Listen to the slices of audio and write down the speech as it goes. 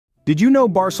Did you know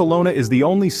Barcelona is the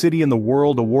only city in the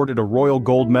world awarded a Royal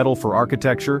Gold Medal for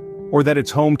architecture, or that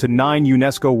it's home to 9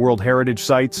 UNESCO World Heritage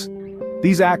Sites?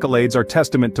 These accolades are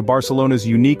testament to Barcelona's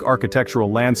unique architectural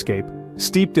landscape,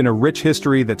 steeped in a rich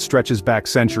history that stretches back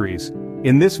centuries.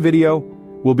 In this video,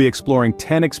 we'll be exploring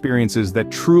 10 experiences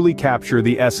that truly capture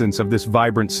the essence of this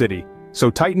vibrant city. So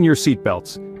tighten your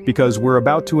seatbelts, because we're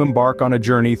about to embark on a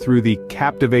journey through the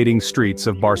captivating streets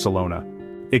of Barcelona.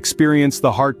 Experience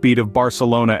the heartbeat of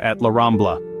Barcelona at La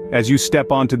Rambla. As you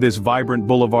step onto this vibrant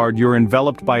boulevard, you're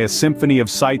enveloped by a symphony of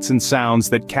sights and sounds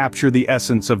that capture the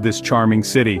essence of this charming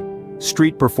city.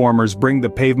 Street performers bring the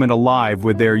pavement alive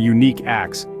with their unique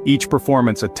acts, each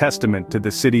performance a testament to the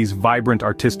city's vibrant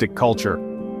artistic culture.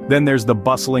 Then there's the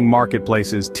bustling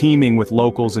marketplaces teeming with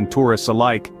locals and tourists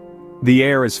alike. The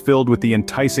air is filled with the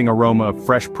enticing aroma of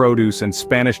fresh produce and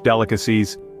Spanish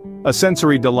delicacies, a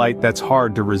sensory delight that's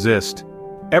hard to resist.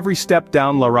 Every step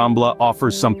down La Rambla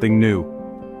offers something new.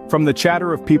 From the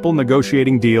chatter of people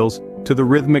negotiating deals, to the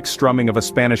rhythmic strumming of a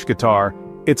Spanish guitar,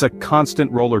 it's a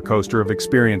constant roller coaster of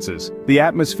experiences. The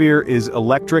atmosphere is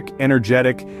electric,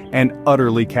 energetic, and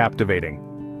utterly captivating.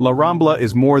 La Rambla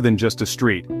is more than just a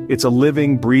street, it's a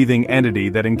living, breathing entity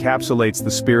that encapsulates the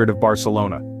spirit of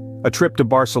Barcelona. A trip to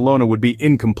Barcelona would be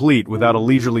incomplete without a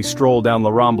leisurely stroll down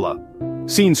La Rambla.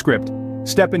 Scene script: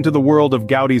 step into the world of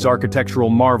Gaudi's architectural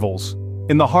marvels.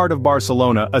 In the heart of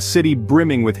Barcelona, a city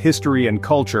brimming with history and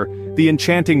culture, the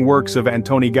enchanting works of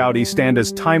Antoni Gaudi stand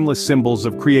as timeless symbols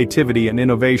of creativity and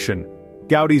innovation.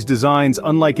 Gaudi's designs,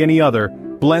 unlike any other,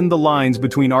 blend the lines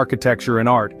between architecture and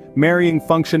art, marrying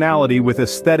functionality with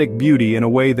aesthetic beauty in a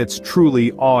way that's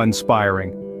truly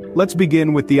awe-inspiring. Let's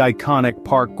begin with the iconic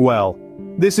Parc Güell.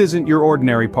 This isn't your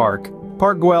ordinary park.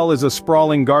 Parc Güell is a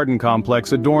sprawling garden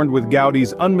complex adorned with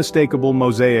Gaudi's unmistakable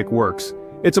mosaic works.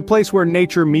 It's a place where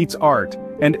nature meets art,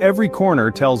 and every corner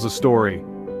tells a story.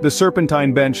 The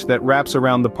serpentine bench that wraps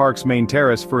around the park's main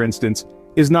terrace, for instance,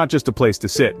 is not just a place to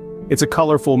sit. It's a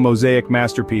colorful mosaic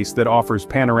masterpiece that offers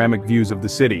panoramic views of the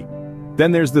city.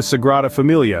 Then there's the Sagrada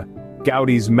Familia,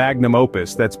 Gaudi's magnum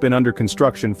opus that's been under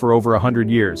construction for over 100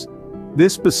 years.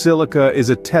 This basilica is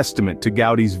a testament to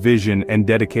Gaudi's vision and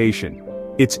dedication.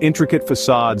 Its intricate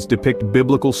facades depict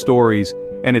biblical stories,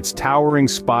 and its towering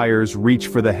spires reach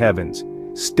for the heavens.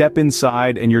 Step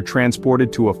inside and you're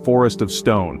transported to a forest of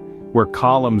stone, where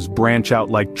columns branch out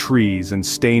like trees and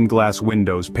stained glass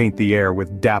windows paint the air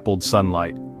with dappled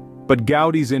sunlight. But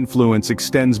Gaudi's influence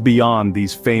extends beyond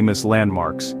these famous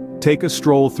landmarks. Take a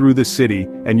stroll through the city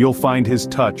and you'll find his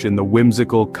touch in the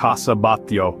whimsical Casa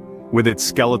Batlló, with its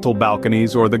skeletal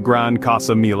balconies, or the Gran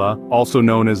Casa Mila, also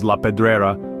known as La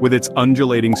Pedrera, with its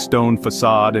undulating stone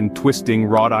facade and twisting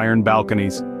wrought iron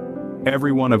balconies.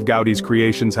 Every one of Gaudi's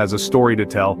creations has a story to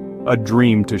tell, a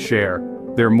dream to share.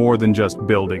 They're more than just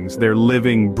buildings, they're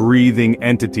living, breathing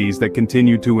entities that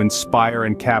continue to inspire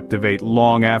and captivate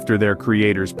long after their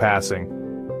creator's passing.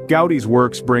 Gaudi's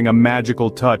works bring a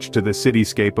magical touch to the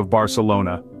cityscape of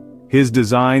Barcelona. His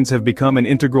designs have become an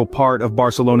integral part of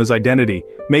Barcelona's identity,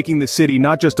 making the city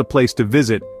not just a place to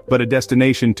visit, but a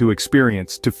destination to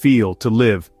experience, to feel, to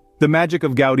live. The magic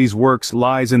of Gaudi's works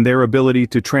lies in their ability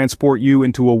to transport you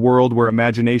into a world where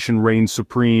imagination reigns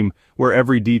supreme, where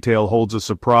every detail holds a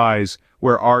surprise,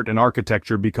 where art and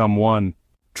architecture become one.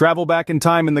 Travel back in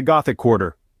time in the Gothic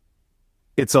quarter.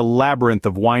 It's a labyrinth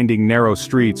of winding narrow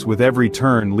streets with every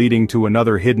turn leading to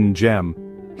another hidden gem.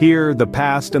 Here, the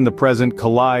past and the present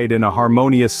collide in a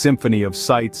harmonious symphony of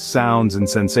sights, sounds, and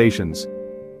sensations.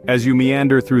 As you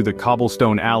meander through the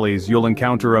cobblestone alleys, you'll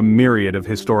encounter a myriad of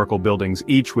historical buildings,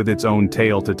 each with its own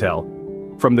tale to tell.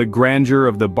 From the grandeur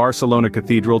of the Barcelona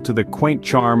Cathedral to the quaint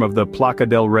charm of the Plaça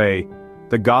del Rei,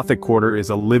 the Gothic quarter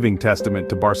is a living testament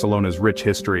to Barcelona's rich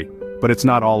history. But it's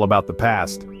not all about the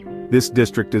past. This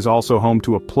district is also home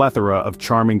to a plethora of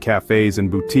charming cafes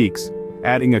and boutiques,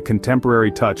 adding a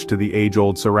contemporary touch to the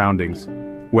age-old surroundings.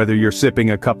 Whether you're sipping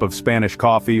a cup of Spanish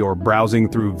coffee or browsing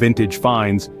through vintage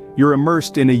finds, you're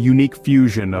immersed in a unique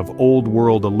fusion of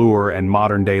old-world allure and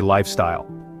modern-day lifestyle.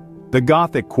 The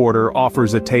Gothic quarter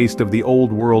offers a taste of the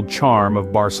old-world charm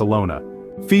of Barcelona.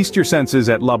 Feast your senses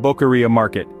at La Boqueria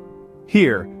market.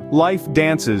 Here, life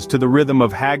dances to the rhythm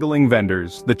of haggling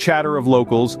vendors, the chatter of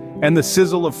locals, and the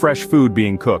sizzle of fresh food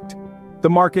being cooked. The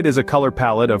market is a color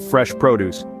palette of fresh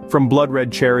produce, from blood-red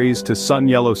cherries to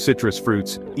sun-yellow citrus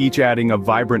fruits, each adding a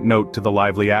vibrant note to the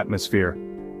lively atmosphere.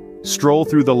 Stroll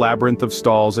through the labyrinth of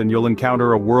stalls and you'll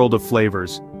encounter a world of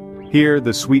flavors. Here,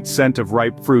 the sweet scent of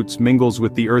ripe fruits mingles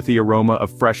with the earthy aroma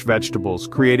of fresh vegetables,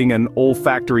 creating an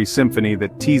olfactory symphony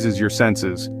that teases your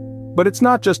senses. But it's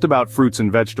not just about fruits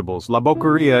and vegetables. La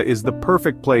Boqueria is the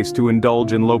perfect place to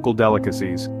indulge in local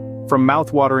delicacies. From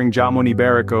mouth-watering jamon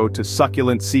iberico to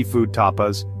succulent seafood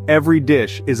tapas, every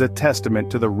dish is a testament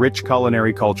to the rich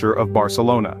culinary culture of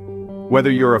Barcelona.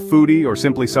 Whether you're a foodie or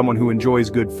simply someone who enjoys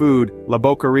good food, La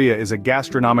Boqueria is a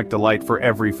gastronomic delight for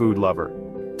every food lover.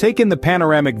 Take in the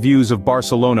panoramic views of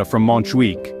Barcelona from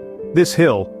Montjuïc. This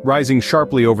hill, rising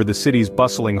sharply over the city's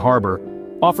bustling harbor,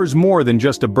 offers more than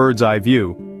just a bird's-eye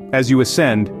view. As you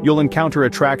ascend, you'll encounter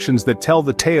attractions that tell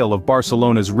the tale of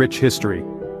Barcelona's rich history.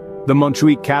 The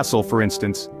Montjuïc Castle, for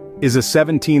instance, is a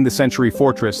 17th-century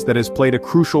fortress that has played a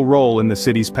crucial role in the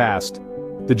city's past.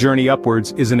 The journey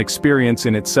upwards is an experience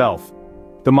in itself.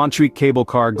 The Montjuïc cable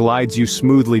car glides you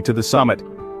smoothly to the summit,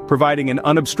 providing an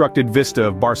unobstructed vista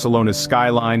of Barcelona's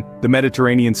skyline, the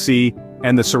Mediterranean Sea,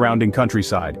 and the surrounding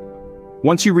countryside.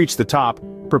 Once you reach the top,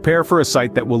 prepare for a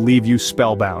sight that will leave you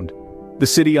spellbound. The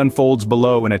city unfolds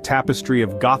below in a tapestry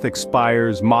of Gothic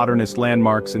spires, modernist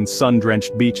landmarks, and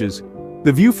sun-drenched beaches.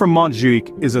 The view from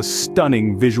Montjuïc is a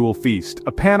stunning visual feast,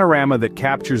 a panorama that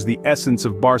captures the essence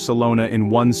of Barcelona in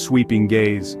one sweeping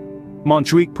gaze.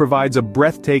 Montjuïc provides a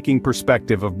breathtaking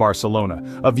perspective of Barcelona,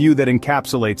 a view that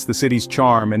encapsulates the city's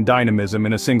charm and dynamism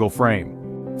in a single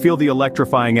frame. Feel the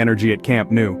electrifying energy at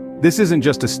Camp Nou. This isn't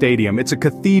just a stadium, it's a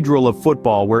cathedral of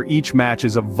football where each match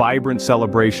is a vibrant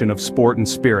celebration of sport and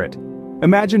spirit.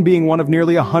 Imagine being one of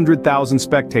nearly 100,000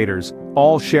 spectators,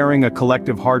 all sharing a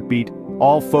collective heartbeat,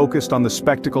 all focused on the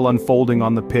spectacle unfolding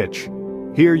on the pitch.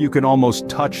 Here you can almost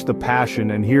touch the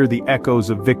passion and hear the echoes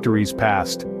of victories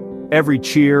past. Every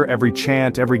cheer, every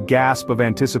chant, every gasp of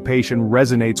anticipation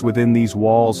resonates within these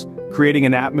walls, creating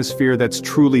an atmosphere that's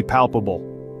truly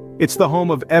palpable. It's the home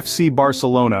of FC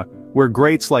Barcelona, where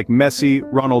greats like Messi,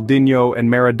 Ronaldinho, and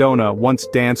Maradona once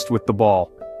danced with the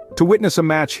ball. To witness a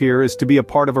match here is to be a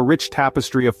part of a rich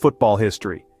tapestry of football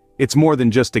history. It's more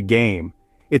than just a game.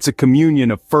 It's a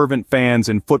communion of fervent fans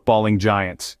and footballing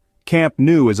giants. Camp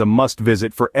Nou is a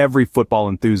must-visit for every football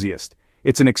enthusiast.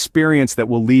 It's an experience that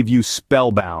will leave you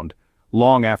spellbound,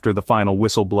 long after the final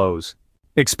whistle blows.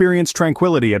 Experience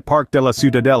tranquility at Parc de la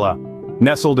Ciutadella.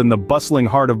 Nestled in the bustling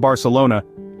heart of Barcelona,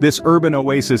 this urban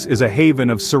oasis is a haven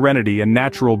of serenity and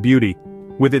natural beauty.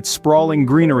 With its sprawling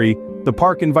greenery, the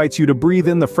park invites you to breathe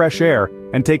in the fresh air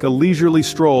and take a leisurely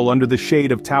stroll under the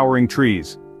shade of towering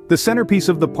trees. The centerpiece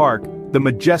of the park, the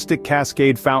majestic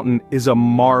cascade fountain, is a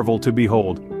marvel to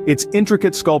behold. Its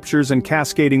intricate sculptures and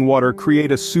cascading water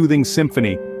create a soothing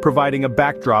symphony, providing a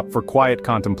backdrop for quiet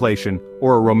contemplation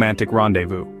or a romantic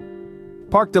rendezvous.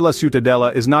 Parc de la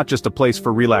Ciutadella is not just a place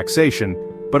for relaxation,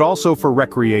 but also for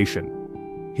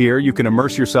recreation. Here you can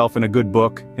immerse yourself in a good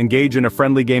book, engage in a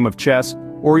friendly game of chess,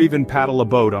 or even paddle a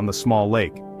boat on the small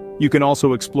lake. You can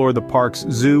also explore the park's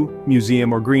zoo,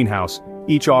 museum, or greenhouse,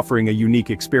 each offering a unique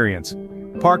experience.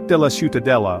 Parc de la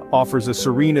Ciutadella offers a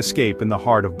serene escape in the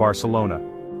heart of Barcelona.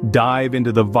 Dive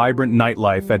into the vibrant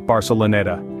nightlife at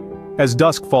Barceloneta. As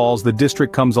dusk falls, the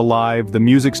district comes alive, the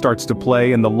music starts to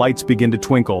play, and the lights begin to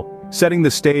twinkle, setting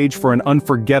the stage for an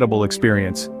unforgettable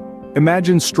experience.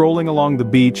 Imagine strolling along the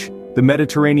beach, the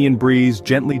Mediterranean breeze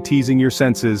gently teasing your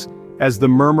senses, as the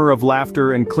murmur of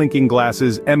laughter and clinking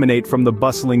glasses emanate from the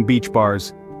bustling beach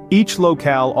bars. Each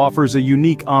locale offers a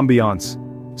unique ambiance.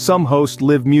 Some host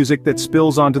live music that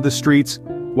spills onto the streets,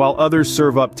 while others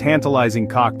serve up tantalizing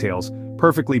cocktails,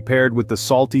 perfectly paired with the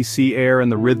salty sea air and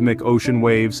the rhythmic ocean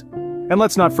waves. And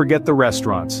let's not forget the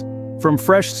restaurants. From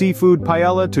fresh seafood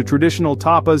paella to traditional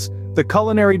tapas, the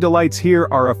culinary delights here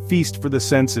are a feast for the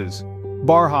senses.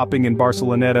 Bar hopping in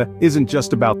Barceloneta isn't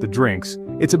just about the drinks,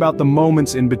 it's about the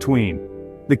moments in between.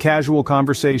 The casual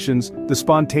conversations, the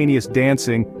spontaneous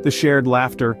dancing, the shared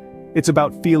laughter. It's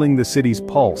about feeling the city's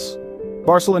pulse.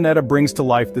 Barceloneta brings to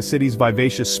life the city's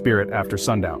vivacious spirit after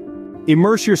sundown.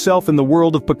 Immerse yourself in the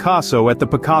world of Picasso at the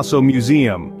Picasso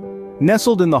Museum.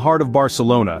 Nestled in the heart of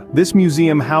Barcelona, this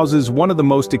museum houses one of the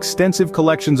most extensive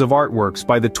collections of artworks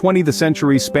by the 20th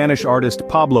century Spanish artist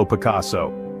Pablo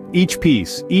Picasso. Each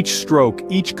piece, each stroke,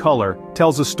 each color,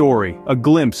 tells a story, a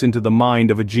glimpse into the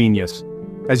mind of a genius.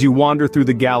 As you wander through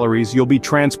the galleries, you'll be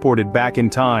transported back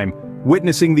in time,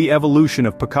 witnessing the evolution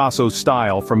of Picasso's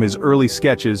style from his early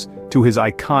sketches to his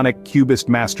iconic Cubist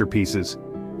masterpieces.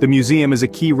 The museum is a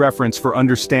key reference for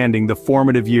understanding the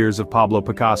formative years of Pablo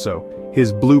Picasso.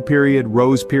 His Blue Period,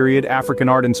 Rose Period, African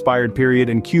art-inspired period,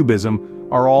 and Cubism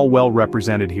are all well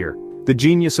represented here. The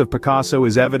genius of Picasso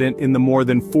is evident in the more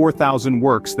than 4,000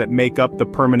 works that make up the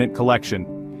permanent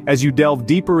collection. As you delve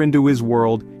deeper into his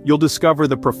world, you'll discover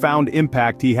the profound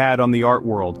impact he had on the art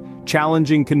world,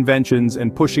 challenging conventions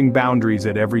and pushing boundaries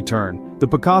at every turn. The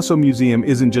Picasso Museum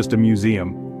isn't just a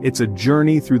museum, it's a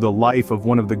journey through the life of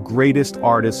one of the greatest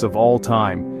artists of all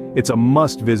time. It's a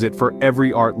must-visit for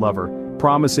every art lover.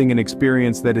 promising an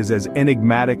experience that is as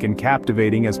enigmatic and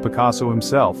captivating as Picasso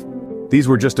himself. These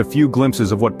were just a few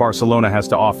glimpses of what Barcelona has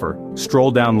to offer. Stroll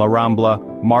down La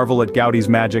Rambla, marvel at Gaudi's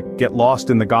magic, get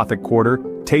lost in the Gothic quarter,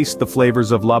 taste the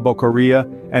flavors of La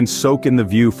Boqueria, and soak in the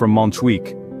view from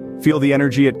Montjuïc. Feel the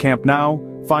energy at Camp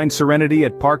Nou, find serenity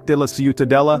at Parc de la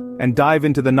Ciutadella, and dive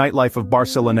into the nightlife of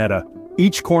Barceloneta.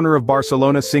 Each corner of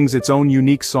Barcelona sings its own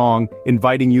unique song,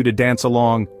 inviting you to dance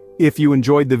along. If you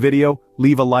enjoyed the video,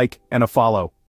 leave a like and a follow.